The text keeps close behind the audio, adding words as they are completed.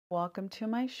Welcome to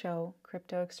my show,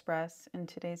 Crypto Express. In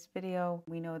today's video,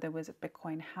 we know there was a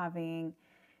Bitcoin halving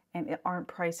and aren't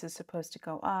prices supposed to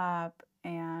go up?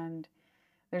 And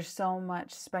there's so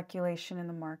much speculation in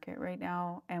the market right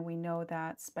now. And we know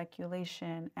that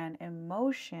speculation and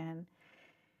emotion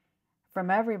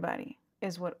from everybody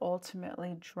is what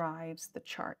ultimately drives the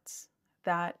charts.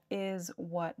 That is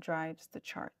what drives the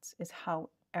charts, is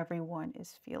how everyone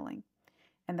is feeling.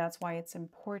 And that's why it's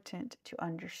important to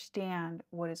understand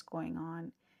what is going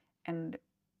on and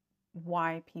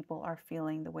why people are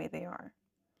feeling the way they are.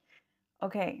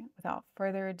 Okay, without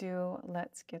further ado,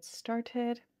 let's get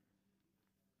started.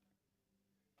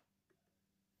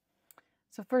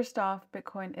 So first off,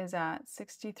 Bitcoin is at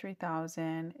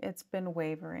 63,000. It's been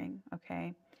wavering,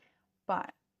 okay?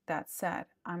 But that said,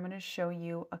 I'm going to show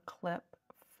you a clip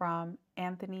from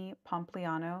Anthony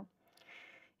Pompliano.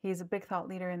 He's a big thought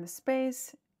leader in the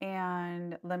space,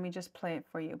 and let me just play it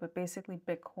for you. But basically,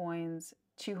 Bitcoin's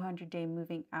 200-day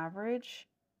moving average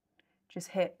just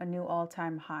hit a new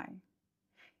all-time high.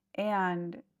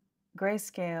 And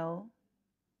Grayscale,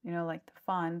 like the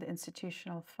fund, the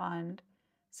institutional fund,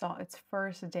 saw its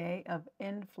first day of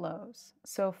inflows.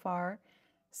 So far,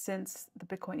 since the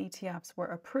Bitcoin ETFs were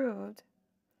approved,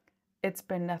 it's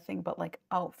been nothing but like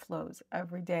outflows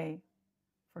every day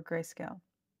for Grayscale.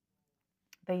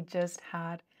 They just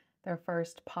had their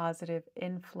first positive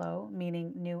inflow,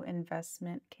 meaning new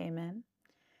investment came in.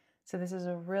 So this is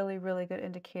a really, really good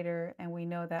indicator. And we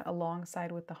know that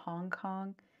alongside with the Hong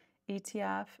Kong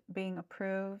ETF being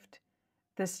approved,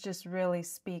 this just really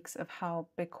speaks of how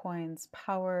Bitcoin's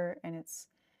power and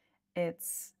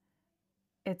its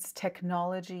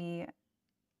technology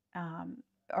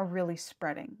are really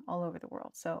spreading all over the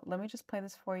world. So let me just play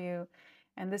this for you.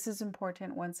 And this is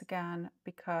important once again,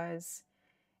 because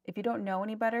if you don't know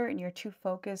any better and you're too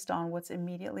focused on what's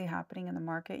immediately happening in the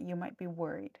market, you might be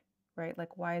worried, right?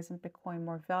 Like, why isn't Bitcoin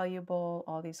more valuable?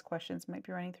 All these questions might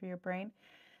be running through your brain.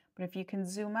 But if you can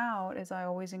zoom out, as I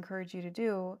always encourage you to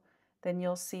do, then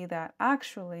you'll see that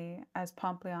actually, as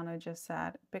Pompliano just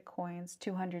said, Bitcoin's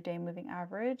 200-day moving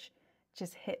average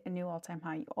just hit a new all-time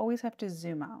high. You always have to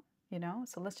zoom out,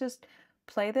 So let's just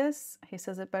play this. He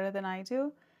says it better than I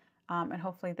do. And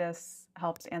hopefully this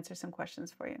helps answer some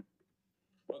questions for you.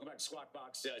 Welcome back to Squawk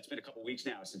Box. It's been a couple weeks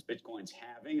now since Bitcoin's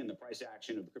halving, and the price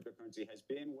action of the cryptocurrency has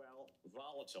been, well,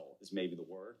 volatile is maybe the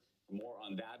word. For more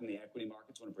on that in the equity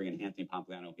markets, I want to bring in Anthony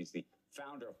Pompliano. He's the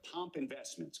founder of Pomp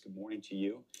Investments. Good morning to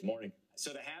you. Good morning.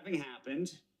 So the halving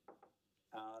happened.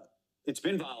 It's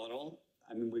been volatile.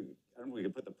 I mean, I don't know if we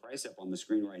can put the price up on the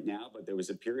screen right now, but there was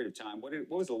a period of time. What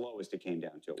was the lowest it came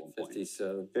down to at one point?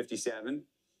 57. 57.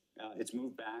 It's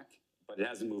moved back, but it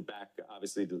hasn't moved back,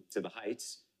 obviously, to the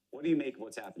heights. What do you make of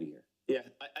what's happening here? Yeah,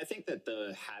 I think that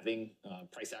the halving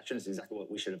price action is exactly what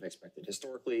we should have expected.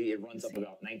 Historically, it runs up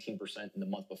about 19% in the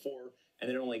month before, and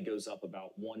then it only goes up about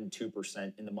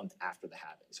 1-2% in the month after the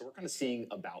halving. So we're kind of seeing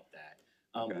about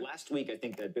that. Last week, I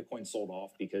think that Bitcoin sold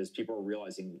off because people are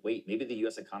realizing, wait, maybe the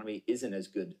U.S. economy isn't as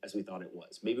good as we thought it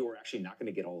was. Maybe we're actually not going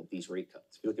to get all of these rate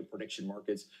cuts. If you look at prediction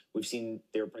markets, we've seen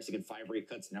they were pricing in 5 rate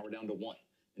cuts. Now we're down to 1.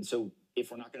 And so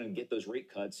if we're not going to get those rate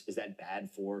cuts, is that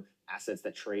bad for assets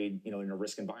that trade, in a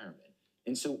risk environment?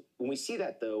 And so when we see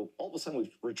that, though, all of a sudden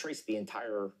we've retraced the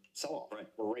entire sell-off. Right.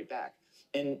 We're right back.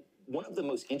 And one of the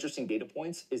most interesting data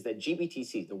points is that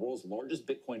GBTC, the world's largest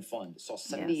Bitcoin fund, saw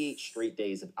 78 straight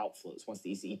days of outflows once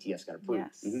these ETFs got approved.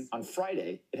 Yes. On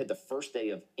Friday, it had the first day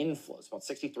of inflows, about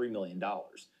 $63 million.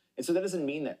 And so that doesn't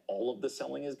mean that all of the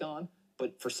selling is gone.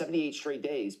 But for 78 straight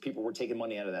days, people were taking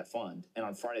money out of that fund. And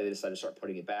on Friday, they decided to start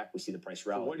putting it back. We see the price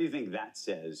rally. So what do you think that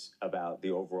says about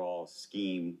the overall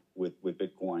scheme with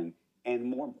Bitcoin and,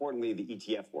 more importantly, the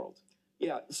ETF world?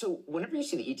 Yeah, so whenever you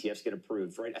see the ETFs get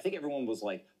approved, right, I think everyone was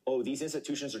like, oh, these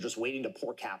institutions are just waiting to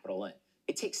pour capital in.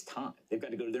 It takes time. They've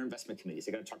got to go to their investment committees.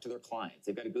 They've got to talk to their clients.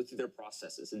 They've got to go through their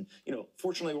processes. And,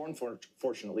 fortunately or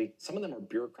unfortunately, some of them are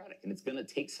bureaucratic, and it's going to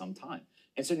take some time.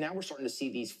 And so now we're starting to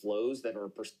see these flows that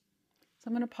are So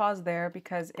I'm going to pause there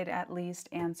because it at least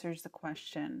answers the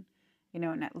question,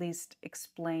 and at least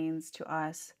explains to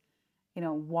us,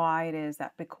 why it is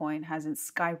that Bitcoin hasn't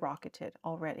skyrocketed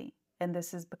already. And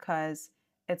this is because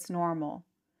it's normal.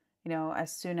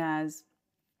 As soon as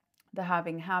the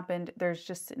halving happened, there's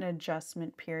just an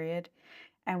adjustment period.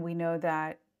 And we know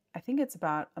that I think it's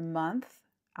about a month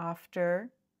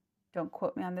after, don't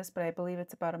quote me on this, but I believe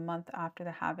it's about a month after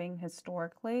the halving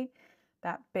historically,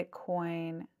 that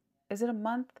Bitcoin, is it a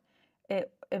month?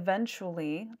 It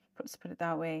eventually, let's put it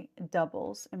that way,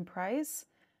 doubles in price.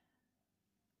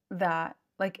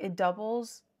 It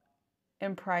doubles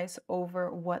in price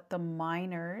over what the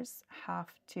miners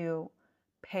have to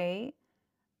pay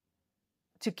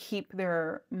to keep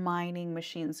their mining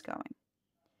machines going.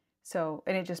 So,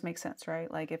 and it just makes sense,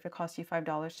 right? Like if it costs you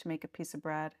 $5 to make a piece of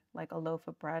bread, like a loaf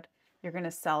of bread, you're going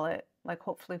to sell it like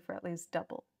hopefully for at least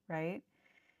double, right?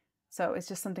 So it's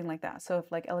just something like that. So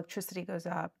if like electricity goes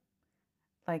up,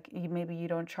 like maybe you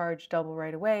don't charge double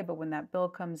right away, but when that bill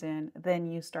comes in, then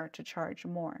you start to charge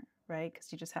more, right?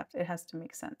 Because you just have to, it has to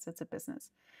make sense. It's a business.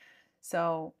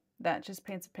 So that just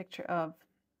paints a picture of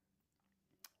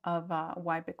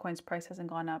why Bitcoin's price hasn't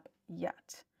gone up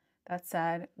yet. That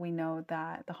said, we know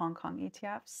that the Hong Kong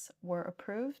ETFs were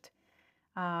approved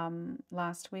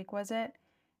last week, was it?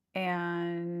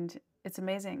 And it's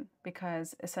amazing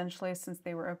because essentially since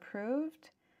they were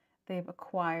approved, they've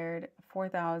acquired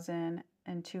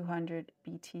 4,200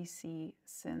 BTC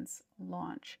since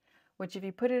launch, which if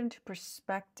you put it into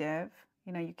perspective,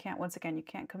 you know, you can't, once again, you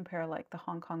can't compare like the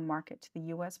Hong Kong market to the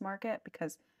US market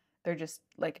because they're just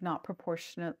like not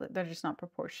proportionate. They're just not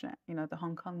proportionate. You know, the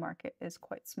Hong Kong market is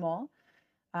quite small,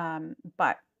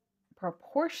 but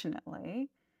proportionately,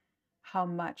 how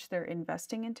much they're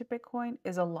investing into Bitcoin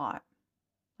is a lot.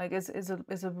 Like is a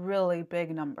really big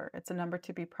number. It's a number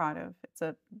to be proud of. It's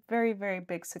a very, very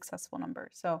big successful number.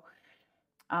 So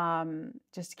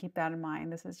just to keep that in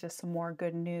mind, this is just some more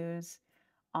good news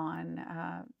on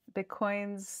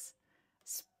Bitcoin's,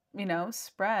 you know,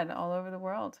 spread all over the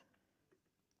world.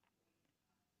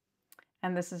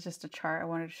 And this is just a chart I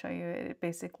wanted to show you. It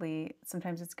basically,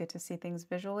 sometimes it's good to see things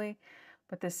visually,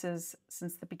 but this is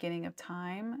since the beginning of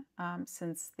time,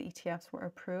 since the ETFs were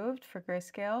approved for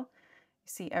Grayscale. You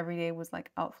see every day was like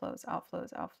outflows,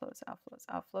 outflows, outflows, outflows,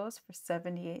 outflows for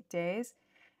 78 days.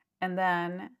 And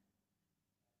then,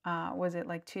 was it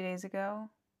like 2 days ago?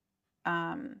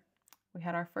 We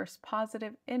had our first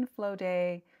positive inflow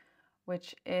day,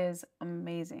 which is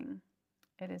amazing.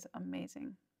 It is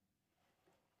amazing.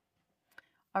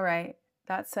 All right,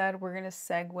 that said, we're going to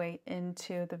segue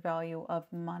into the value of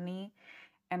money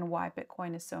and why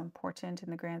Bitcoin is so important in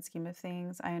the grand scheme of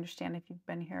things. I understand if you've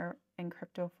been here in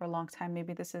crypto for a long time,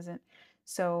 maybe this isn't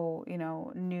so, you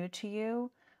know, new to you,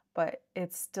 but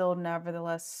it's still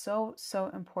nevertheless so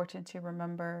important to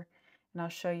remember. And I'll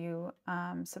show you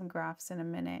some graphs in a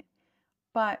minute.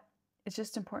 But it's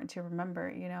just important to remember,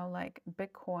 you know, like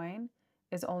Bitcoin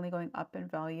is only going up in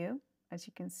value, as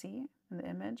you can see in the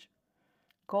image.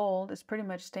 Gold is pretty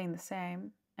much staying the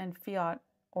same, and fiat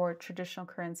or traditional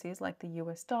currencies like the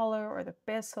US dollar or the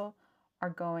peso are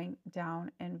going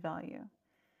down in value.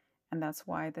 And that's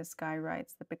why this guy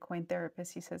writes, the Bitcoin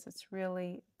therapist, he says it's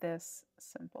really this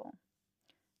simple.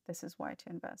 This is why to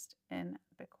invest in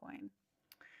Bitcoin.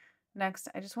 Next,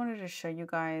 I just wanted to show you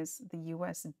guys the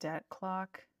US debt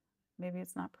clock. Maybe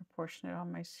it's not proportionate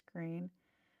on my screen,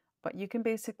 but you can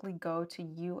basically go to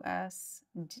US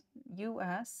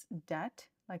debt,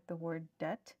 like the word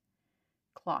debt,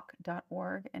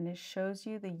 clock.org, and it shows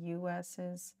you the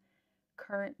US's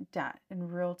current debt in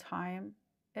real time.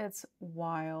 It's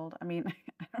wild. I mean,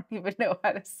 I don't even know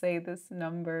how to say this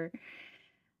number.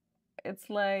 It's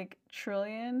like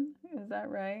trillion, is that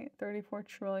right? 34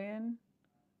 trillion?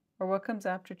 Or what comes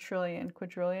after trillion?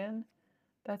 Quadrillion?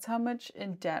 That's how much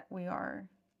in debt we are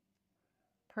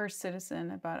per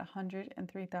citizen, about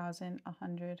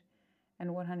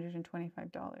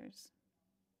 $103,125.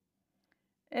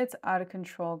 It's out of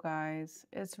control, guys.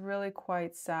 It's really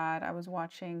quite sad. I was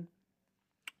watching,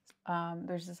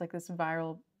 there's just like this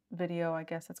viral video, I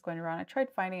guess, that's going around. I tried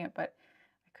finding it, but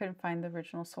I couldn't find the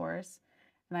original source.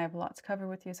 And I have a lot to cover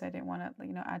with you, so I didn't want to,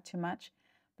 you know, add too much.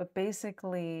 But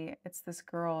basically, it's this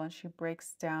girl, and she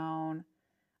breaks down,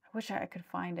 I wish I could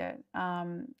find it.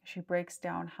 She breaks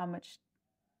down how much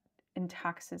in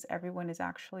taxes everyone is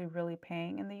actually really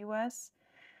paying in the US.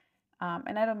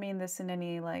 And I don't mean this in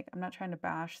any, like, I'm not trying to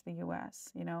bash the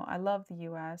US. You know, I love the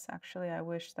US. Actually, I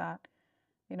wish that,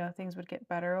 you know, things would get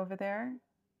better over there.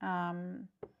 You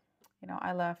know,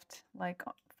 I left like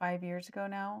 5 years ago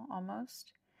now,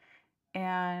 almost.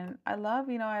 And I love,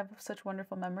 you know, I have such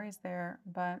wonderful memories there,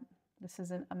 but this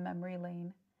isn't a memory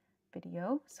lane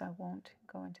video, so I won't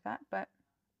go into that. But,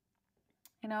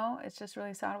 you know, it's just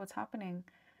really sad what's happening.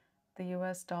 The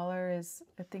US dollar is,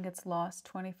 I think it's lost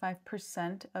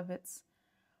 25% of its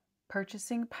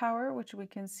purchasing power, which we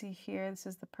can see here. This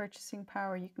is the purchasing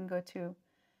power. You can go to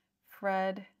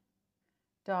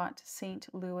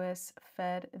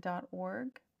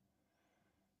fred.stlouisfed.org.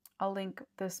 I'll link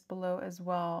this below as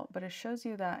well, but it shows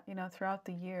you that, you know, throughout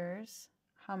the years,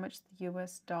 how much the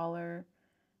US dollar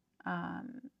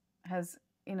has,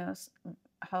 you know,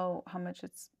 how much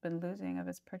it's been losing of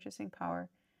its purchasing power.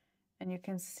 And you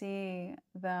can see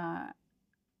that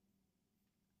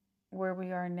where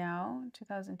we are now,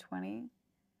 2020,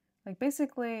 like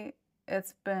basically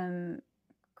it's been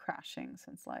crashing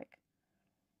since like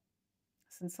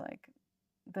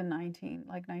the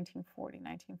 1940,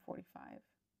 1945.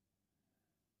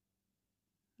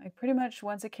 Like pretty much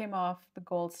once it came off the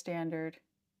gold standard,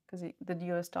 because the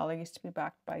US dollar used to be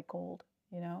backed by gold,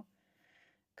 you know,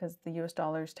 because the US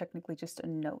dollar is technically just a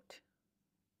note.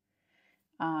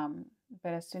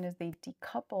 But as soon as they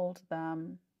decoupled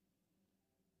them,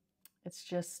 it's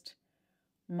just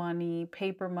money,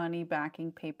 paper money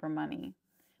backing paper money.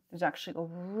 There's actually a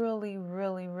really,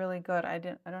 really, really good, I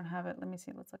don't have it. Let me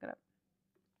see, let's look it up.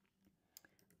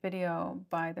 Video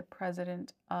by the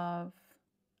president of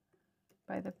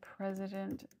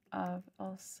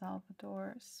El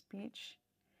Salvador speech.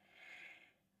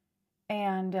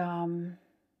 And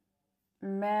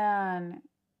man,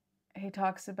 he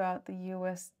talks about the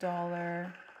US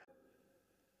dollar.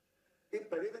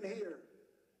 But even here,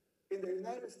 in the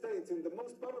United States, in the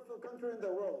most powerful country in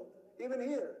the world, even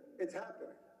here, it's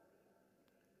happening.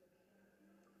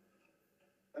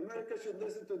 America should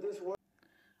listen to this word.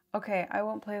 Okay, I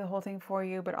won't play the whole thing for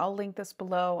you, but I'll link this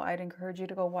below. I'd encourage you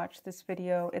to go watch this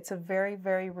video. It's a very,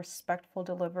 very respectful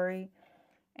delivery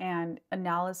and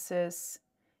analysis.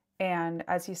 And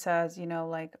as he says, you know,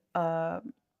 like a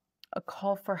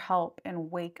call for help and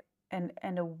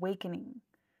awakening.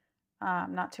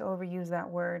 Not to overuse that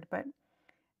word, but,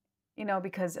 you know,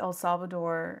 because El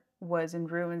Salvador was in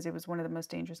ruins. It was one of the most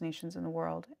dangerous nations in the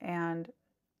world. And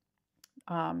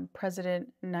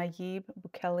President Nayib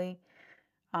Bukele,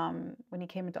 when he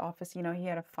came into office, you know, he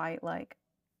had to fight like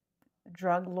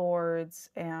drug lords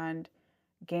and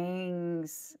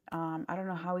gangs. I don't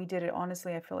know how he did it.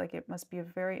 Honestly, I feel like it must be a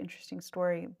very interesting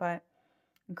story, but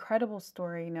incredible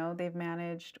story. You know, they've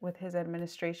managed with his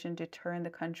administration to turn the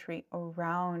country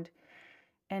around.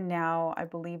 And now I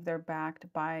believe they're backed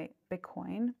by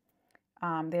Bitcoin.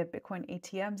 They have Bitcoin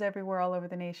ATMs everywhere, all over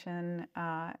the nation.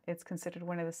 It's considered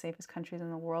one of the safest countries in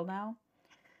the world now.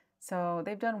 So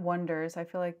they've done wonders. I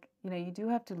feel like, you know, you do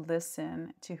have to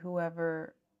listen to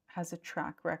whoever has a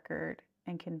track record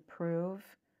and can prove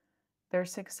their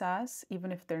success,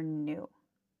 even if they're new,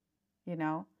 you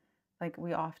know? Like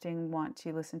we often want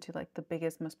to listen to like the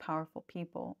biggest, most powerful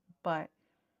people, but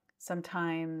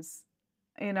sometimes,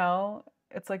 you know,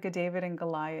 it's like a David and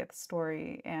Goliath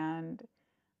story and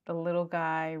the little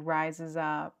guy rises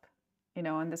up, you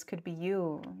know, and this could be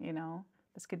you, you know,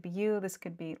 this could be you, this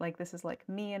could be like, this is like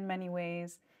me in many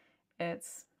ways.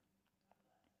 It's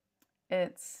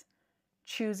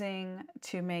choosing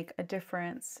to make a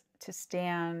difference, to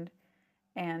stand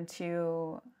and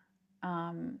to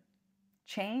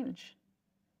change,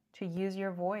 to use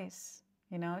your voice,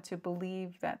 you know, to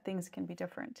believe that things can be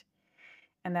different.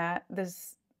 And that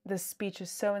this speech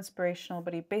is so inspirational,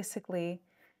 but he basically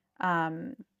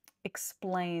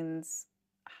explains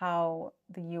how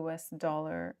the US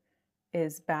dollar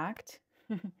is backed.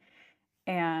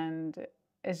 And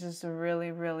it's just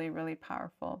really, really, really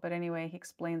powerful. But anyway, he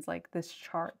explains like this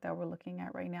chart that we're looking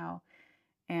at right now.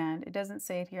 And it doesn't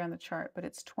say it here on the chart, but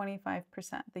it's 25%.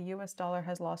 The US dollar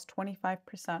has lost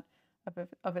 25%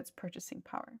 of its purchasing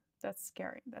power. That's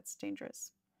scary. That's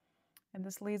dangerous. And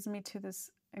this leads me to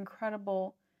this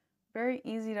incredible, very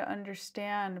easy to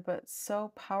understand, but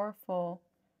so powerful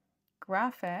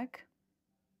graphic.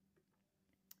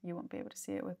 You won't be able to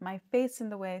see it with my face in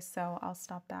the way, so I'll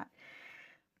stop that.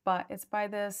 But it's by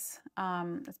it's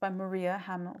by Maria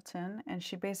Hamilton, and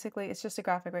she basically, it's just a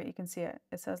graphic, right? You can see it.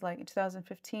 It says like in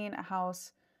 2015, a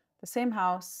house, the same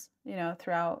house, you know,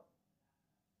 throughout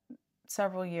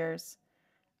several years,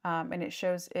 and it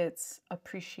shows its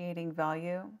appreciating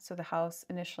value. So the house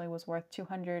initially was worth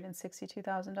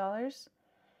 $262,000.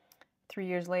 3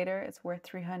 years later, it's worth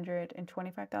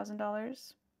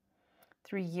 $325,000.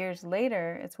 3 years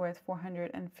later, it's worth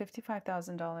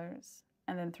 $455,000.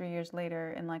 And then 3 years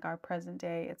later, in like our present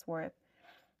day, it's worth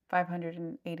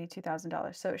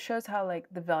 $582,000. So it shows how like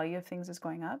the value of things is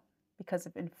going up because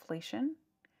of inflation,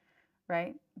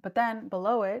 right? But then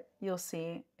below it, you'll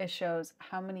see it shows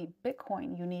how many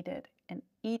Bitcoin you needed in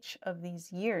each of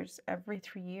these years, every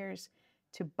 3 years,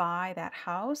 to buy that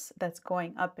house that's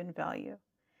going up in value.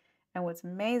 And what's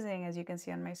amazing, as you can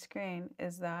see on my screen,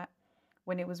 is that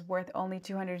when it was worth only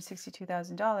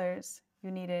 $262,000,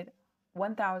 you needed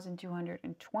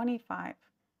 1,225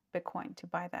 Bitcoin to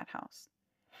buy that house.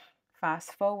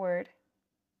 Fast forward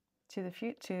to the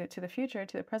future, to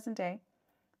the present day,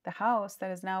 the house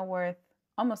that is now worth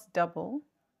almost double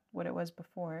what it was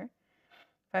before,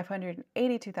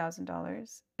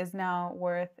 $582,000, is now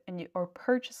worth or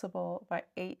purchasable by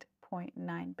 8.9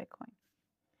 Bitcoin.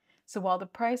 So while the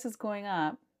price is going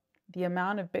up, the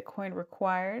amount of Bitcoin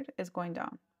required is going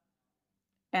down.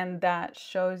 And that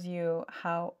shows you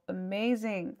how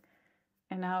amazing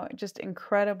and how just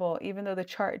incredible, even though the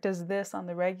chart does this on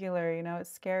the regular, you know,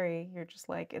 it's scary. You're just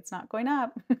like, it's not going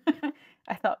up.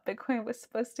 I thought Bitcoin was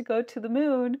supposed to go to the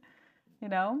moon, you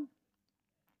know?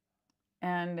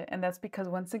 And that's because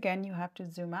once again, you have to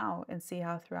zoom out and see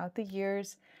how throughout the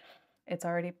years it's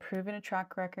already proven a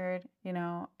track record, you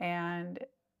know, and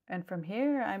from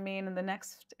here, I mean, in the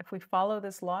next, if we follow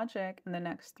this logic in the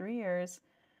next 3 years,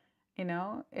 you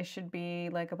know, it should be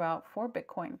like about 4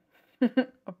 Bitcoin,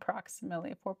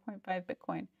 approximately 4.5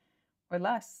 Bitcoin or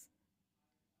less,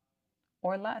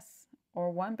 or less,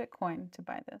 or 1 Bitcoin to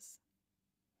buy this.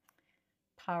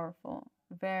 Powerful,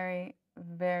 very,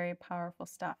 very powerful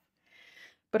stuff.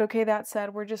 But okay, that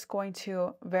said, we're just going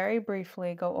to very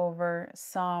briefly go over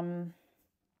some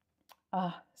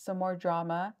more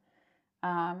drama.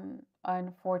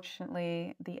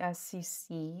 Unfortunately, the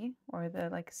SEC, or the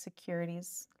like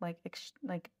securities like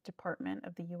department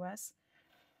of the US,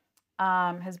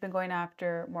 has been going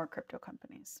after more crypto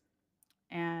companies.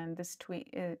 And this tweet,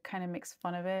 it kind of makes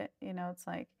fun of it. You know, it's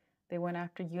like they went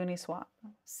after Uniswap,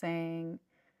 saying,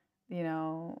 you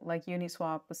know, like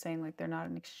Uniswap was saying like they're not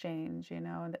an exchange, you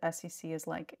know, and the SEC is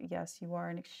like, yes, you are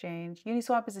an exchange.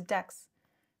 Uniswap is a DEX.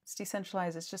 It's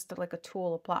decentralized. It's just like a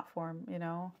tool, a platform, you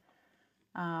know.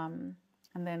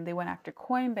 And then they went after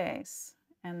Coinbase,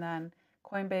 and then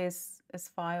Coinbase is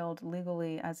filed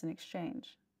legally as an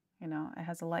exchange. You know, it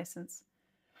has a license.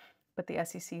 But the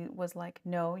SEC was like,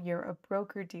 no, you're a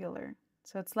broker dealer.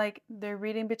 So it's like they're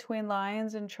reading between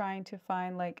lines and trying to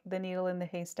find like the needle in the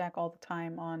haystack all the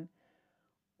time on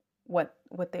what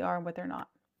they are and what they're not.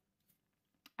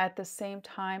 At the same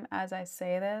time as I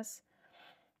say this,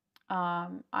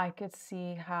 I could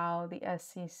see how the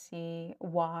SEC,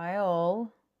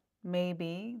 while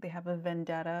maybe they have a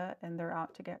vendetta and they're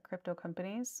out to get crypto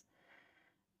companies,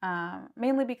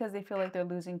 mainly because they feel like they're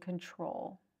losing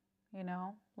control, you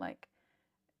know, like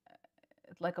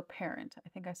a parent. I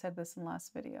think I said this in the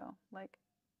last video. Like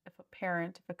if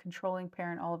a controlling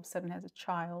parent all of a sudden has a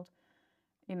child,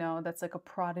 you know, that's like a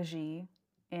prodigy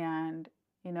and,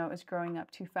 you know, is growing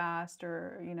up too fast,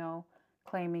 or, you know,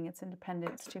 claiming its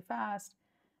independence too fast,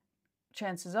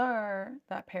 chances are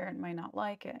that parent might not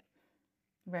like it,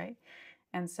 right?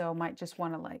 And so might just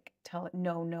want to like tell it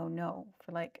no, no, no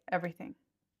for like everything.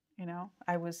 You know,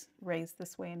 I was raised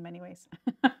this way in many ways.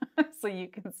 So you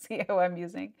can see how I'm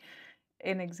using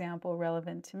an example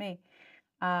relevant to me.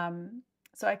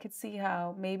 So I could see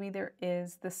how maybe there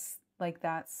is this, like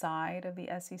that side of the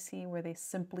SEC where they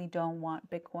simply don't want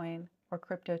Bitcoin or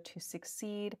crypto to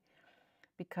succeed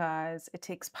because it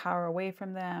takes power away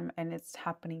from them and it's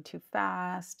happening too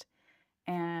fast.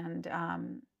 And,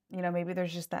 you know, maybe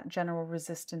there's just that general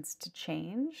resistance to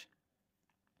change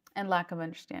and lack of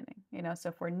understanding, you know. So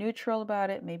if we're neutral about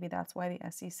it, maybe that's why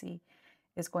the SEC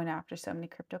is going after so many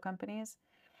crypto companies.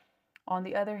 On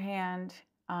the other hand,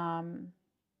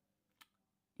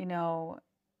 you know,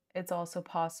 it's also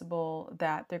possible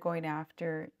that they're going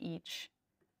after each,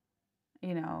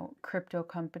 you know, crypto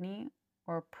company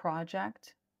or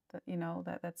project that, you know,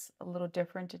 that's a little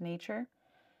different in nature,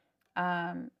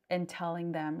 and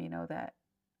telling them, you know, that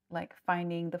like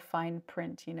finding the fine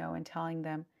print, you know, and telling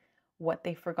them what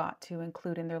they forgot to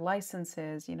include in their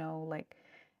licenses, you know, like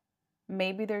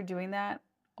maybe they're doing that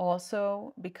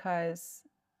also because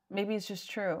maybe it's just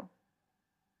true.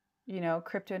 You know,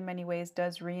 crypto in many ways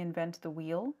does reinvent the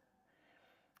wheel.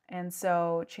 And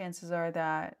so chances are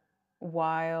that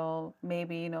while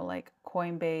maybe, you know, like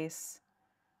Coinbase,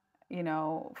 you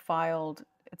know, filed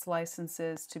its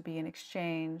licenses to be an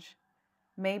exchange,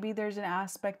 maybe there's an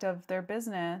aspect of their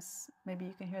business. Maybe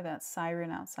you can hear that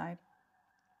siren outside.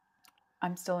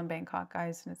 I'm still in Bangkok,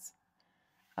 guys, and it's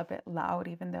a bit loud,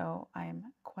 even though I'm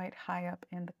quite high up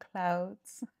in the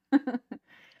clouds.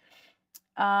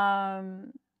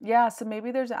 Yeah, so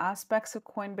maybe there's aspects of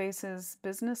Coinbase's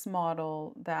business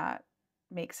model that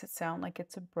makes it sound like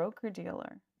it's a broker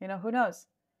dealer. You know, who knows?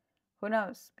 Who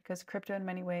knows? Because crypto in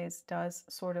many ways does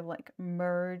sort of like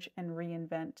merge and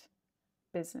reinvent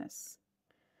business.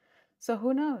 So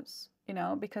who knows? You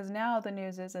know, because now the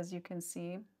news is, as you can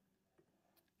see,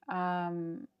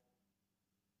 Robinhood,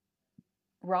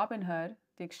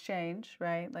 the exchange,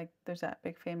 right? Like there's that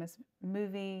big famous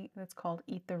movie that's called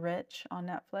Eat the Rich on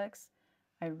Netflix.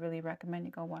 I really recommend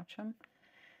you go watch them.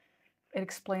 It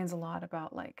explains a lot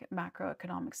about like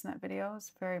macroeconomics in that video.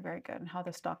 It's very, very good, and how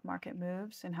the stock market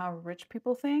moves and how rich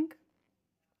people think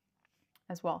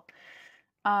as well.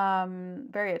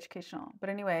 Very educational. But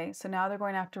anyway, so now they're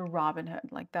going after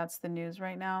Robinhood. Like that's the news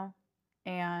right now.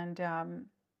 And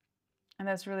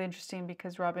that's really interesting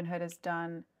because Robinhood has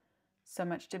done so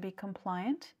much to be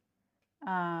compliant.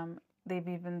 They've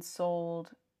even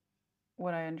sold,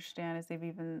 what I understand is they've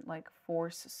even like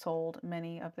force sold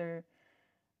many of their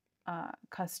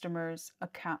customers'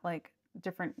 account, like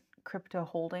different crypto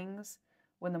holdings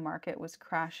when the market was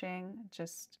crashing,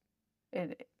 just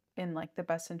in like the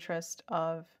best interest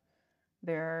of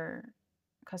their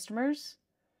customers,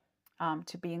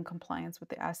 to be in compliance with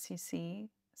the SEC.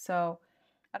 So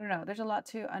I don't know. There's a lot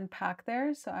to unpack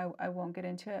there, so I won't get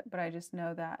into it, but I just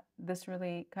know that this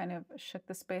really kind of shook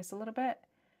the space a little bit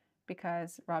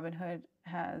because Robinhood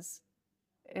has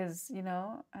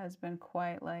been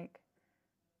quite like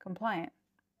compliant.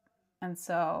 And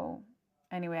so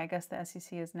anyway, I guess the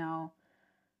SEC is now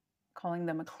calling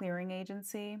them a clearing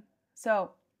agency.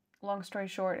 So long story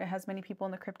short, it has many people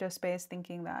in the crypto space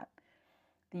thinking that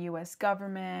the US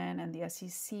government and the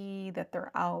SEC, that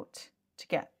they're out to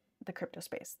get the crypto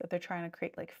space, that they're trying to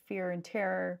create like fear and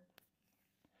terror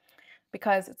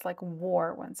because it's like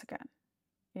war once again,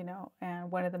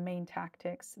 and one of the main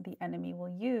tactics the enemy will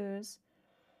use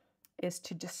is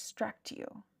to distract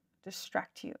you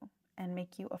and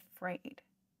make you afraid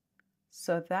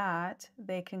so that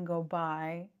they can go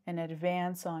buy and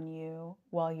advance on you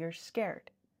while you're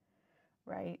scared,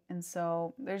 right? And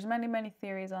so there's many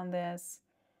theories on this.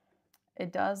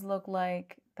 It does look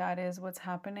like that is what's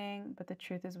happening, but the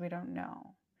truth is we don't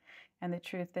know. And the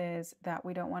truth is that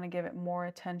we don't want to give it more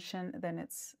attention than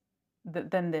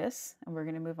this. And we're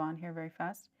going to move on here very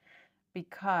fast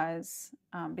because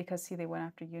see, they went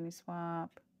after Uniswap.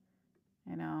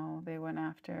 They went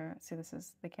after, see,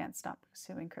 they can't stop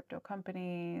suing crypto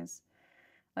companies.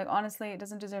 Like, honestly, it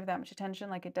doesn't deserve that much attention.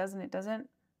 Like, it doesn't,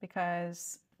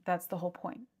 because that's the whole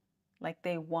point. Like,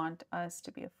 they want us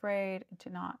to be afraid and to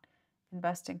not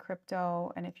invest in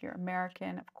crypto. And if you're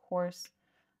American, of course,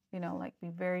 like, be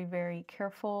very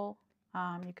careful.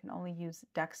 You can only use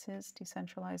DEXs,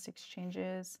 decentralized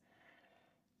exchanges.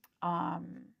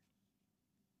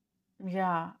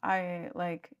 Yeah,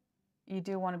 you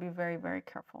do want to be very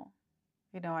careful.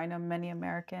 I know many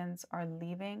Americans are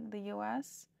leaving the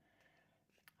US.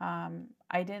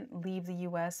 I didn't leave the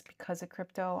US because of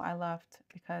crypto. I left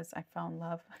because I fell in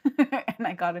love and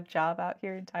I got a job out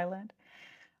here in Thailand.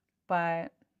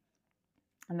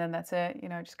 And then that's it. It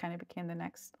just kind of became the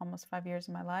next almost 5 years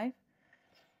of my life.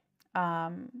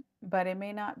 But it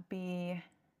may not be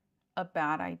a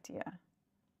bad idea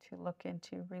to look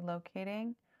into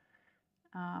relocating.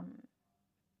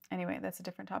 Anyway, that's a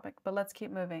different topic, but let's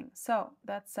keep moving. So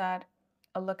that said,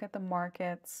 a look at the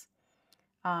markets.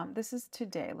 This is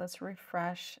today. Let's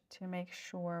refresh to make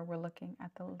sure we're looking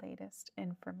at the latest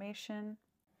information.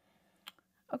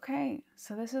 Okay,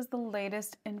 so this is the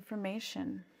latest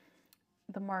information.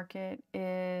 The market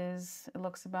it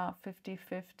looks about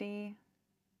 50-50.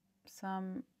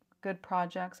 Some good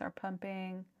projects are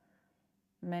pumping.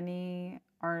 Many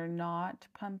are not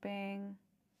pumping.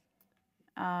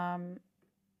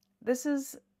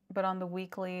 But on the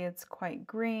weekly, it's quite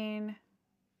green.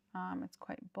 It's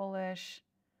quite bullish.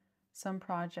 Some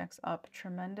projects up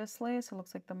tremendously. So it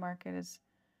looks like the market has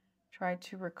tried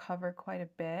to recover quite a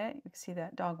bit. You can see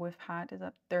that dog with hat is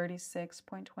up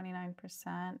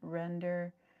 36.29%.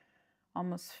 Render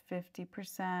almost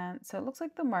 50%. So it looks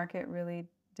like the market really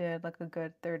did like a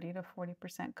good 30 to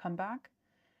 40% comeback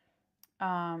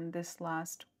this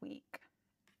last week.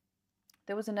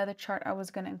 There was another chart I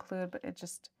was going to include, but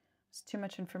it's too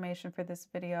much information for this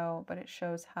video, but it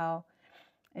shows how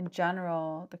in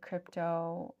general the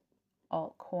crypto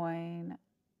altcoin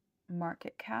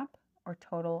market cap, or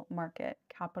total market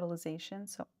capitalization,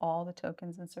 so all the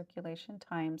tokens in circulation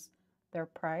times their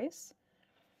price,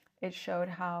 it showed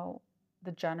how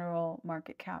the general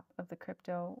market cap of the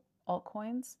crypto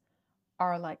altcoins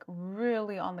are like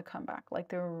really on the comeback. Like,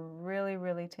 they're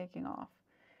really taking off,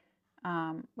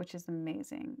 which is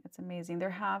amazing. It's amazing. There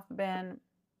have been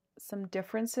some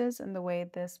differences in the way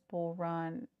this bull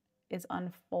run is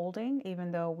unfolding,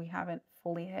 even though we haven't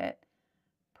fully hit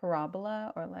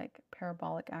parabola or like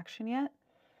parabolic action yet.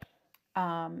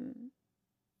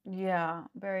 Yeah,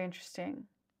 very interesting.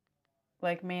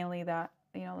 Like, mainly that,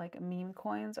 like meme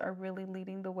coins are really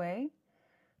leading the way.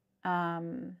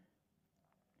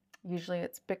 Usually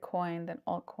it's Bitcoin, then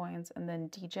altcoins, and then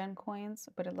degen coins,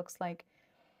 but it looks like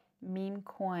meme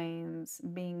coins,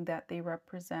 being that they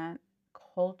represent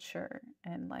culture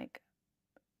and like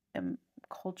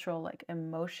cultural like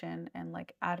emotion and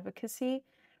like advocacy,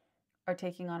 are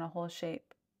taking on a whole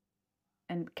shape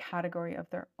and category of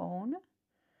their own.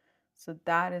 So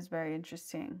that is very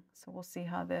interesting. So we'll see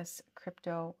how this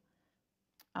crypto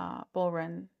bull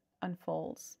run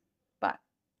unfolds. But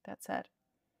that said,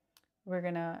 we're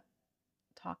gonna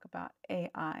talk about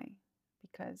AI.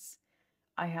 because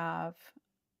I have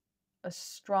a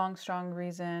strong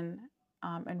reason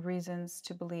and reasons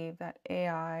to believe that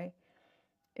AI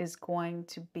is going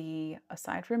to be,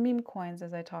 aside from meme coins,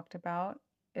 as I talked about,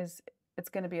 it's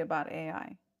going to be about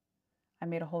AI. I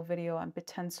made a whole video on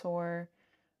Bitensor.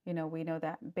 You know, we know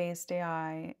that based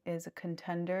AI is a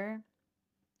contender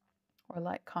or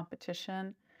like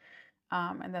competition.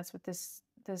 And that's what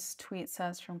this tweet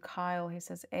says from Kyle. He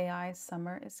says, AI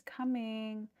summer is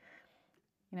coming.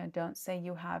 You know, don't say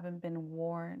you haven't been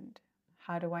warned.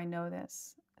 How do I know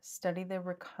this? Study the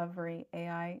recovery.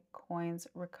 AI coins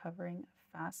recovering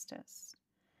fastest.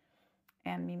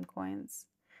 And meme coins.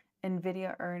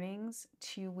 NVIDIA earnings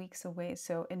 2 weeks away.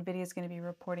 So NVIDIA is going to be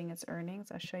reporting its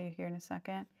earnings. I'll show you here in a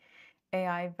second.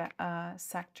 AI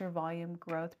sector volume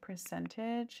growth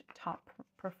percentage. Top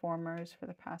performers for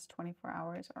the past 24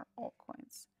 hours are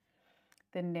altcoins.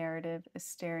 The narrative is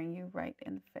staring you right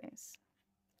in the face.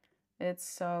 It's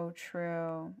so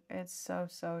true. It's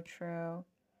so true.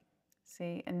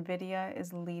 See, NVIDIA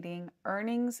is leading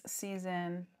earnings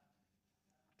season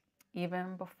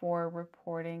even before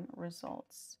reporting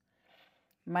results.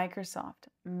 Microsoft,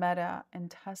 Meta,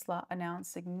 and Tesla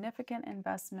announced significant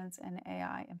investments in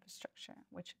AI infrastructure,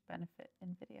 which benefit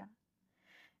NVIDIA.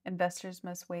 Investors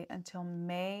must wait until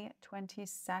May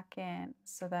 22nd.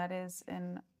 So that is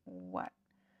in what?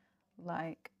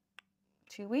 Like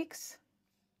 2 weeks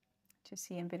to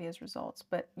see NVIDIA's results.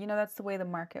 But you know, that's the way the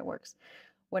market works.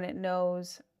 When it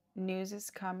knows news is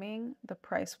coming, the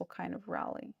price will kind of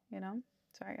rally, you know?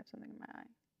 Sorry, I have something in my eye.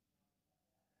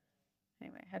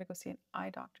 Anyway, I had to go see an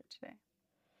eye doctor today.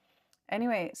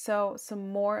 Anyway, so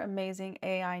some more amazing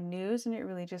AI news, and it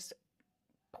really just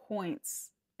points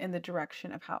in the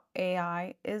direction of how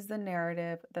AI is the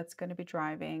narrative that's going to be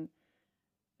driving,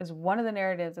 is one of the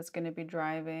narratives that's going to be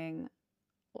driving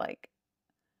like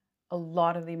a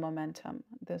lot of the momentum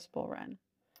this bull run.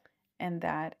 And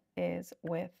that is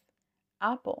with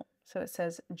Apple. So it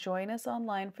says, join us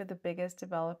online for the biggest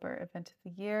developer event of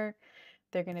the year.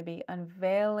 They're going to be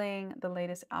unveiling the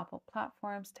latest Apple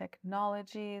platforms,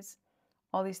 technologies,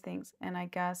 all these things. And I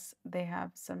guess they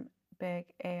have some big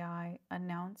AI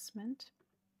announcement.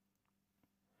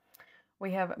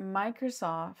 We have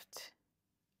Microsoft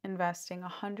investing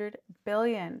 $100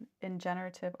 billion in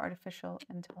generative artificial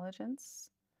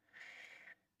intelligence.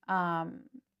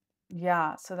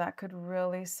 Yeah, so that could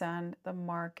really send the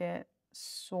market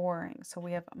soaring. So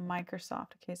we have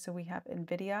Microsoft. Okay, so we have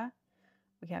NVIDIA.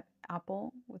 We have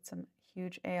Apple with some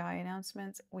huge AI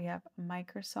announcements. We have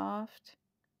Microsoft.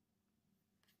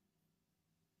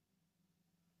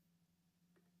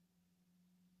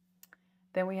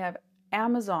 Then we have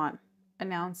Amazon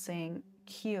announcing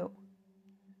Q.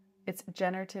 It's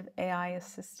generative AI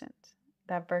assistant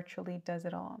that virtually does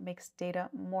it all, makes data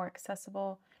more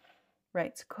accessible,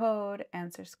 writes code,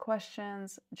 answers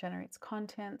questions, generates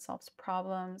content, solves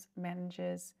problems,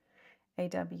 manages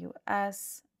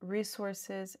AWS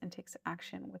resources, and takes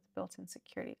action with built-in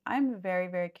security. I'm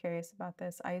very curious about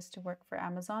this. I used to work for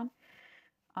Amazon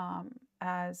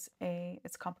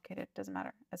it's complicated, doesn't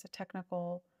matter, as a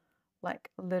technical, like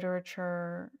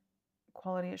literature,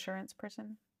 quality assurance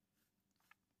person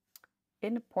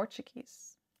in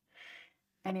Portuguese.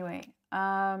 Anyway,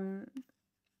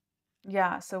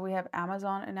 yeah, so we have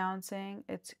Amazon announcing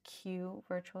its Q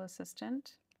virtual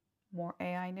assistant, more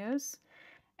AI news.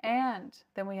 And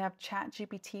then we have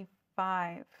ChatGPT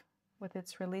 5 with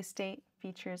its release date,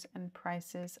 features, and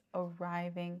prices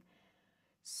arriving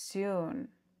soon.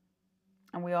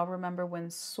 And we all remember when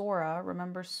Sora,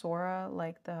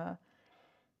 like the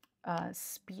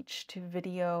speech to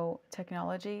video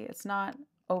technology, it's not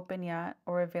open yet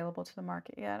or available to the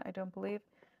market yet, I don't believe.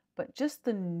 But just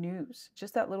the news,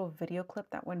 just that little video clip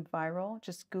that went viral,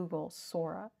 just Google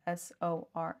Sora,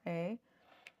 S-O-R-A,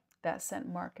 that sent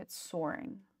markets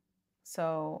soaring.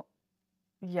 So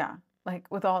yeah, like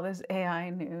with all this AI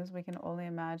news, we can only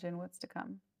imagine what's to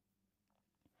come.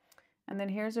 And then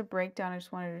here's a breakdown. I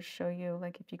just wanted to show you,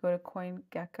 like if you go to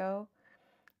CoinGecko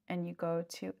and you go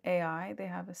to AI, they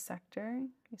have a sector.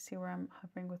 You see where I'm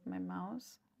hovering with my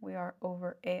mouse? We are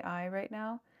over AI right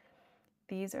now.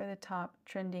 These are the top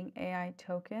trending AI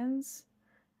tokens.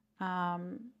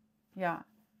 Yeah,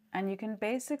 and you can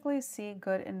basically see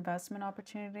good investment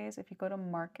opportunities if you go to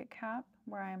market cap,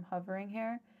 where I am hovering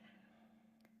here.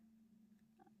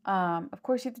 Of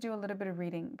course, you have to do a little bit of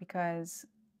reading because,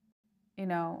 you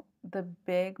know, the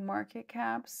big market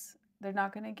caps, they're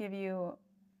not going to give you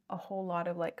a whole lot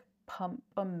of like pump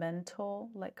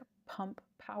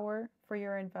power for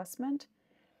your investment,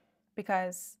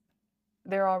 because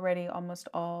they're already almost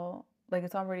all, like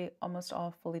it's already almost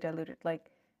all fully diluted.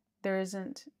 Like there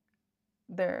isn't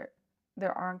there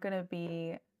aren't going to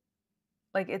be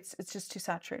like it's just too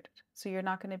saturated. So you're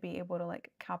not going to be able to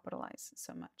like capitalize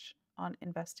so much on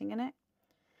investing in it.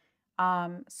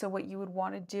 So what you would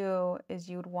want to do is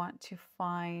you would want to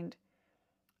find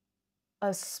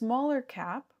a smaller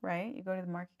cap, right? You go to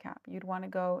the market cap. You'd want to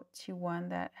go to one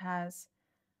that has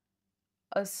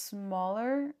a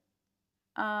smaller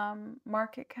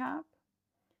market cap,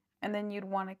 and then you'd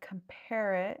want to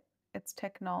compare its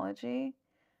technology,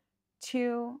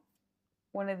 to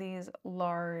one of these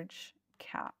large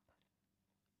cap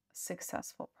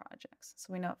successful projects.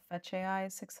 So we know Fetch AI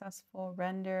is successful,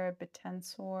 Render,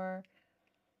 Bitensor,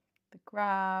 the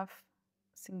Graph,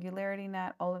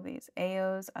 SingularityNet, all of these.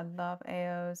 AOs, I love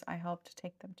AOs. I helped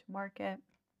take them to market.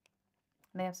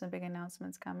 They have some big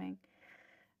announcements coming.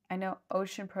 I know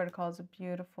Ocean Protocol is a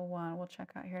beautiful one. We'll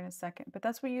check out here in a second. But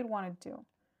that's what you'd want to do.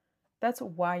 That's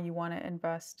why you want to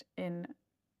invest in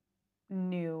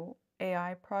new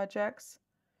AI projects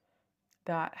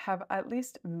that have at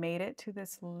least made it to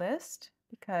this list,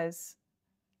 because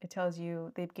it tells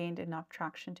you they've gained enough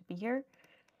traction to be here.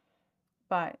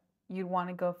 But you'd want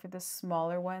to go for the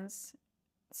smaller ones,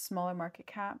 smaller market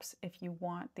caps, if you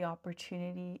want the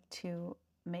opportunity to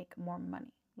make more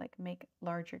money, like make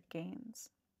larger gains.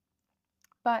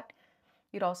 But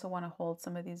you'd also want to hold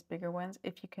some of these bigger ones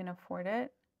if you can afford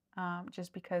it,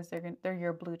 just because they're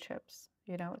your blue chips.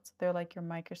 You know, they're like your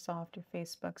Microsoft, your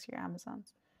Facebooks, your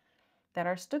Amazons, that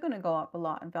are still going to go up a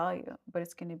lot in value, but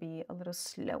it's going to be a little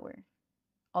slower.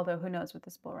 Although who knows, with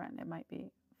this bull run, it might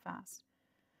be fast.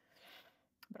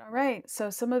 But all right, so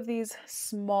some of these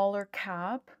smaller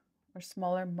cap or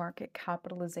smaller market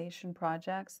capitalization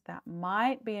projects that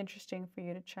might be interesting for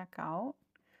you to check out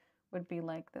would be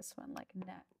like this one, like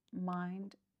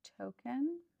NetMind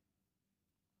token.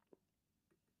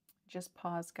 Just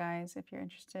pause, guys, if you're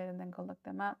interested, and then go look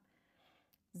them up.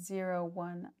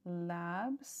 01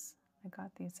 Labs. I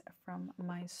got these from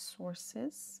my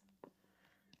sources.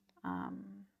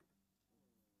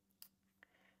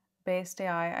 Based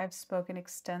AI. I've spoken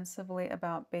extensively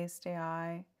about Based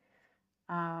AI.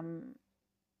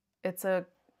 It's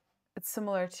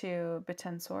similar to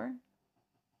Bitensor,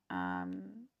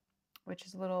 which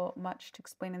is a little much to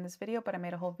explain in this video, but I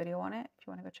made a whole video on it if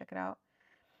you want to go check it out.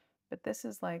 But this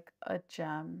is like a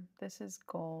gem. This is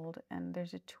gold, and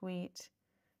there's a tweet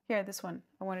here. This one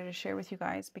I wanted to share with you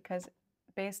guys because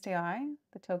Based AI,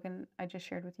 the token I just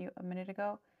shared with you a minute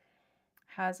ago,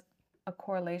 has a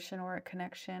correlation or a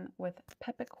connection with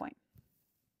Pepitcoin,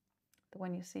 the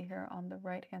one you see here on the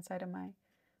right hand side of my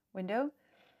window.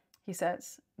 He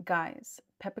says, guys,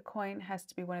 Pepitcoin has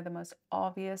to be one of the most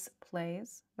obvious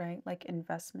plays, right? Like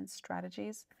investment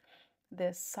strategies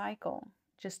this cycle.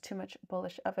 Just too much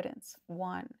bullish evidence.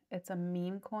 1, it's a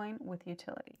meme coin with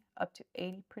utility, up to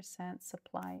 80%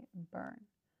 supply burn.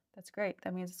 That's great.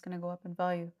 That means it's going to go up in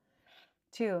value.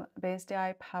 2, Based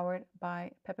AI powered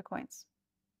by Pepitcoins.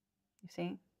 You see,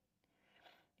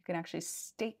 you can actually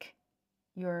stake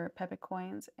your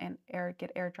Pepitcoins and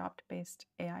get airdropped Based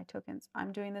AI tokens.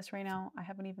 I'm doing this right now. I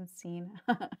haven't even seen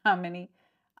how many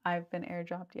I've been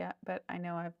airdropped yet, but I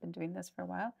know I've been doing this for a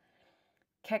while.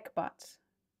 Kekbot.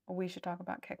 We should talk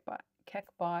about Kekbot.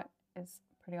 Kekbot is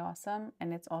pretty awesome,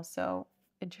 and it's also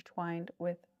intertwined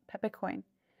with Pepitcoin.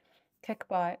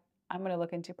 Kekbot, I'm going to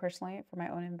look into personally for my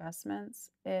own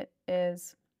investments. It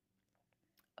is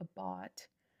a bot,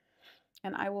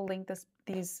 and I will link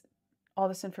all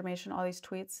this information, all these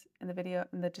tweets in the video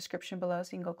in the description below, so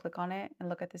you can go click on it and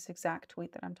look at this exact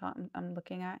tweet that I'm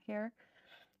looking at here,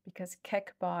 because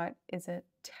Kekbot is a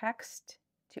text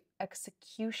to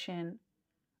execution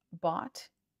bot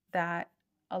that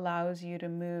allows you to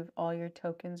move all your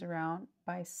tokens around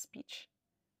by speech.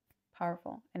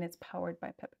 Powerful, and it's powered by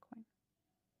Pepitcoin.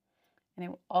 And it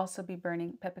will also be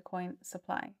burning Pepitcoin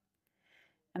supply.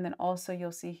 And then also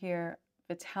you'll see here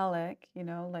Vitalik, you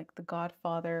know, like the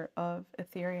godfather of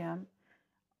Ethereum,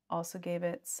 also gave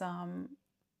it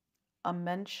a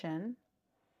mention.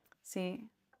 See,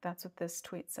 that's what this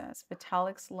tweet says.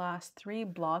 Vitalik's last 3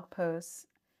 blog posts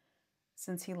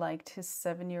since he liked his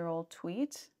 7-year-old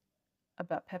tweet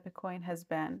about Pepitcoin has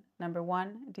been, number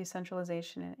 1,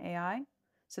 decentralization in AI.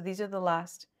 So these are the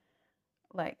last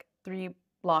like 3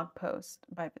 blog posts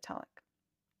by Vitalik.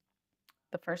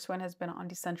 The first one has been on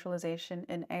decentralization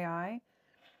in AI.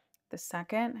 The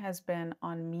second has been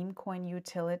on meme coin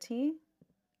utility,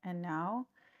 and now,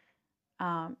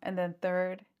 and then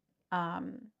third,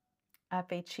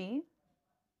 FHE,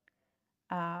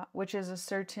 which is a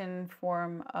certain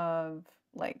form of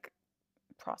like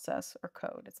process or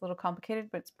code. It's a little complicated,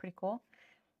 but it's pretty cool.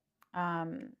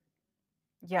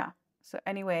 Yeah. So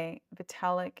anyway,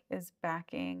 Vitalik is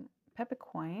backing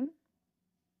Peppercoin.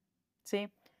 See,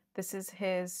 this is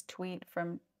his tweet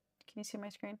from, can you see my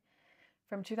screen?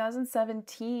 From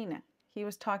 2017. He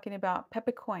was talking about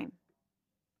Peppercoin.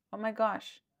 Oh my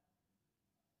gosh.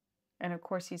 And of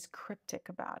course, he's cryptic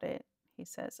about it. He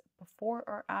says, before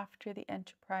or after the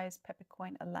Enterprise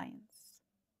Peppercoin Alliance.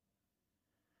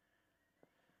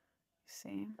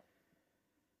 See?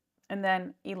 And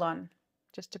then Elon,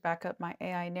 just to back up my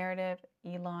AI narrative,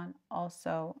 Elon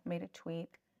also made a tweet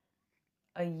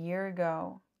a year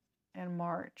ago in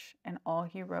March, and all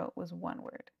he wrote was one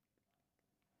word: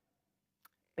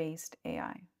 based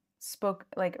AI. Spoke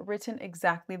like written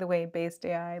exactly the way based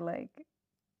AI like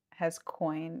has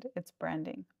coined its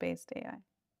branding, based AI.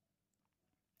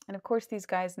 And of course, these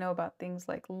guys know about things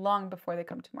like long before they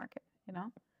come to market, you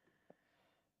know?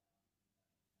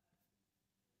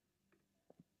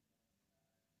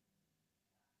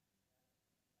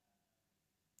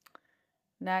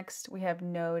 Next, we have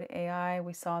Node AI.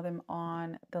 We saw them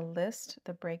on the list,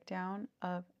 the breakdown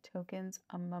of tokens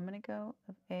a moment ago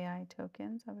of AI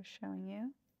tokens I was showing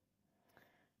you.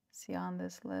 See on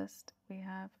this list, we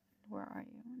have, where are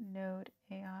you? Node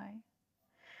AI.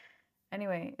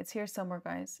 Anyway, it's here somewhere,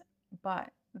 guys.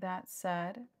 But that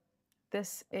said,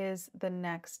 this is the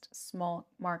next small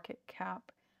market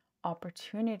cap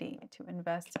opportunity to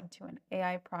invest into an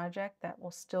AI project that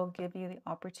will still give you the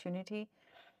opportunity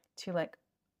to like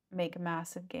make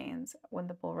massive gains when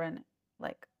the bull run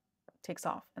like takes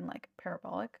off and like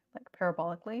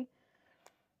parabolically.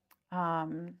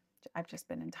 I've just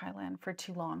been in Thailand for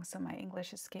too long, so my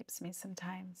English escapes me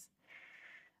sometimes.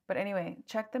 But anyway,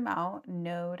 check them out,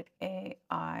 Node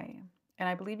AI. And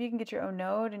I believe you can get your own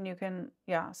node and you can,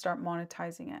 yeah, start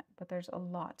monetizing it. But there's a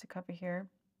lot to cover here.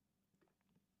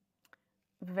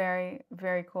 Very,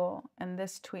 very cool. And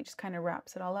this tweet just kind of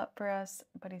wraps it all up for us.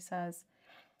 But he says,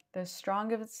 the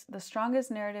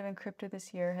strongest narrative in crypto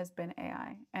this year has been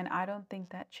AI. And I don't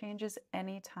think that changes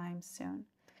anytime soon.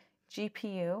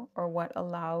 GPU, or what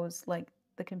allows like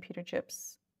the computer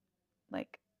chips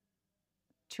like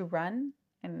to run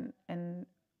and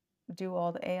do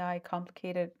all the AI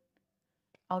complicated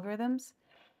algorithms.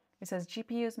 It says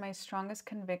GPU is my strongest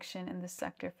conviction in this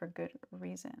sector for good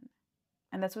reason.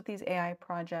 And that's what these AI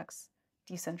projects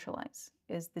decentralize,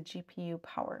 is the GPU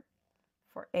power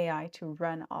for AI to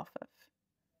run off of.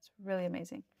 It's really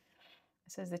amazing.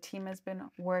 It says the team has been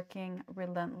working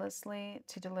relentlessly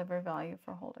to deliver value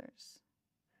for holders.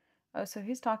 Oh, so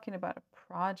he's talking about a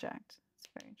project. It's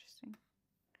very interesting.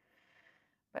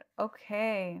 But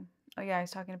okay. Oh yeah,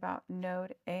 he's talking about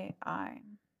Node AI.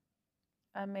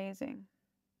 Amazing.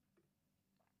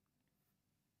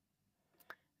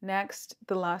 Next,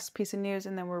 the last piece of news,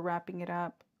 and then we're wrapping it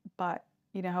up. But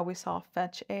you know how we saw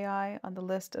Fetch AI on the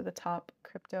list of the top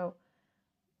crypto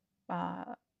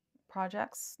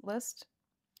projects list?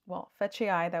 Well, Fetch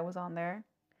AI, that was on there,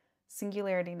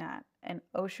 Singularity Net, and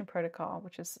Ocean Protocol,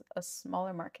 which is a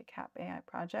smaller market cap AI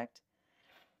project.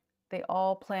 They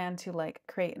all plan to like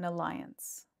create an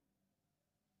alliance.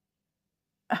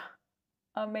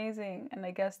 Amazing. And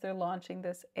I guess they're launching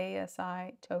this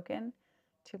ASI token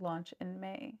to launch in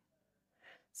May.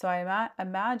 So I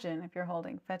imagine if you're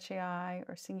holding Fetch AI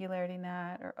or Singularity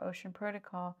Net or Ocean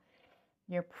Protocol,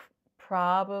 you're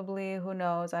probably, who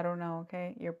knows, I don't know,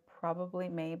 okay? You're probably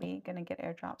maybe going to get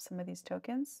airdropped some of these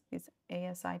tokens, these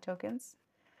ASI tokens,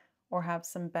 or have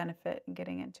some benefit in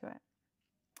getting into it.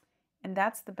 And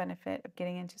that's the benefit of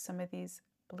getting into some of these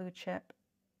blue chip,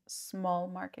 small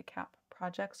market cap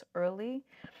projects early,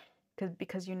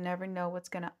 because you never know what's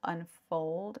going to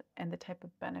unfold and the type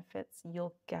of benefits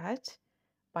you'll get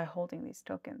by holding these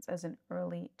tokens as an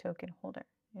early token holder,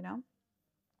 you know?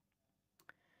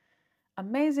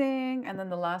 Amazing. And then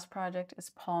the last project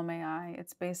is Palm AI.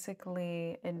 It's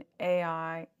basically an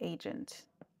AI agent,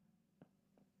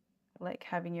 like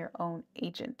having your own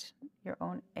agent, your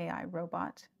own AI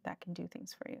robot that can do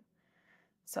things for you.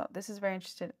 So this is very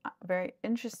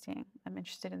interesting. I'm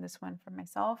interested in this one for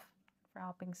myself, for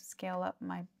helping scale up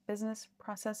my business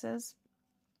processes,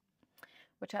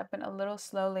 which have been a little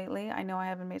slow lately. I know I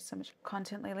haven't made so much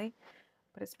content lately,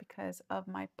 but it's because of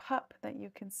my pup that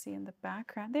you can see in the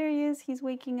background. There he is. He's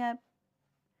waking up.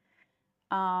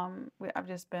 I've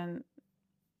just been,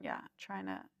 yeah, trying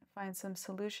to find some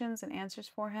solutions and answers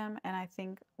for him, and I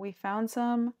think we found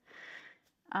some.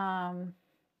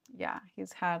 Yeah,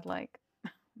 he's had like,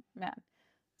 man,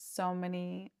 so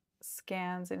many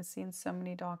scans and seen so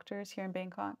many doctors here in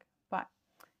Bangkok, but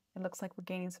it looks like we're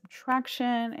gaining some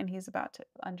traction, and he's about to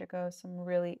undergo some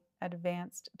really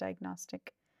advanced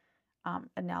diagnostic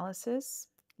analysis.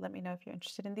 Let me know if you're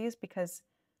interested in these, because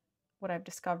what I've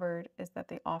discovered is that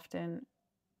they often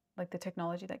like the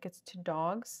technology that gets to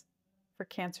dogs for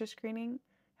cancer screening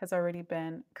has already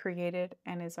been created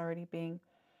and is already being,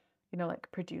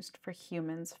 like produced for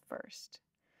humans first.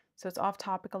 So it's off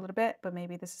topic a little bit, but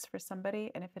maybe this is for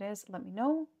somebody. And if it is, let me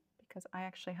know, because I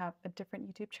actually have a different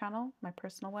YouTube channel, my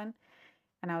personal one.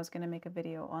 And I was going to make a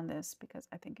video on this because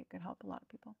I think it could help a lot of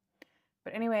people.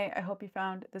 But anyway, I hope you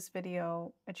found this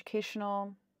video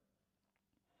educational.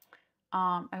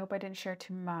 I hope I didn't share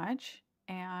too much.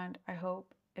 And I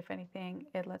hope, if anything,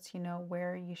 it lets you know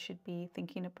where you should be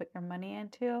thinking to put your money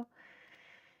into.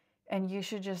 And you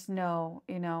should just know,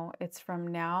 it's from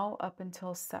now up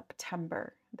until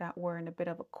September that we're in a bit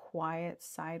of a quiet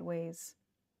sideways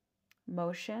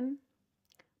motion.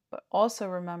 But also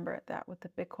remember that with the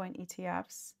Bitcoin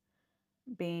ETFs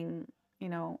being,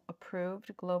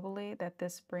 approved globally, that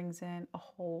this brings in a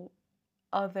whole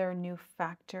other new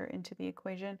factor into the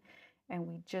equation. And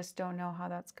we just don't know how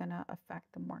that's going to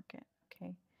affect the market.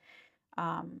 Okay.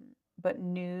 But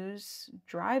news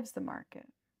drives the market.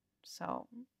 So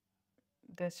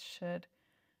this should,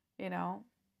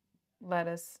 let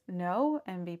us know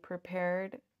and be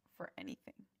prepared for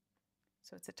anything.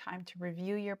 So it's a time to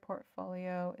review your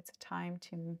portfolio. It's a time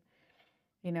to,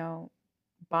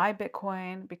 buy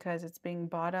Bitcoin because it's being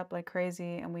bought up like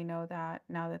crazy. And we know that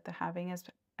now that the halving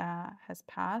has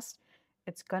passed,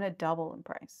 it's going to double in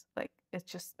price. Like,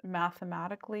 it's just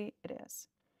mathematically it is.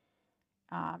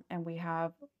 And we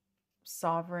have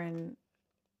sovereign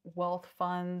wealth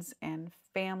funds and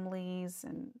families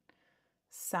and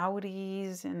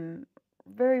Saudis and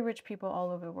very rich people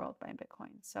all over the world buying Bitcoin.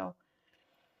 So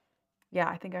yeah,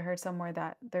 I think I heard somewhere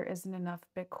that there isn't enough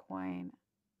Bitcoin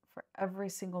for every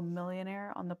single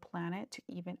millionaire on the planet to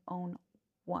even own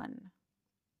one.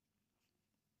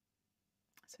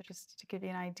 So just to give you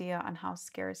an idea on how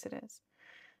scarce it is.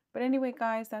 But anyway,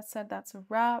 guys, that said, that's a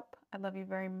wrap. I love you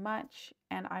very much,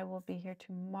 and I will be here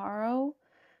tomorrow.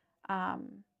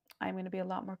 I'm going to be a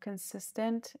lot more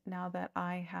consistent now that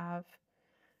I have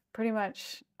pretty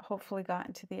much hopefully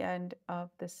gotten to the end of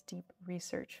this deep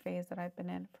research phase that I've been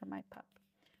in for my pup,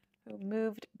 who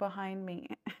moved behind me.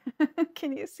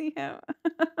 Can you see him?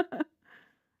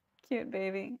 Cute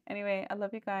baby. Anyway, I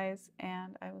love you guys,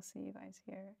 and I will see you guys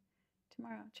here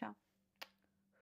tomorrow. Ciao.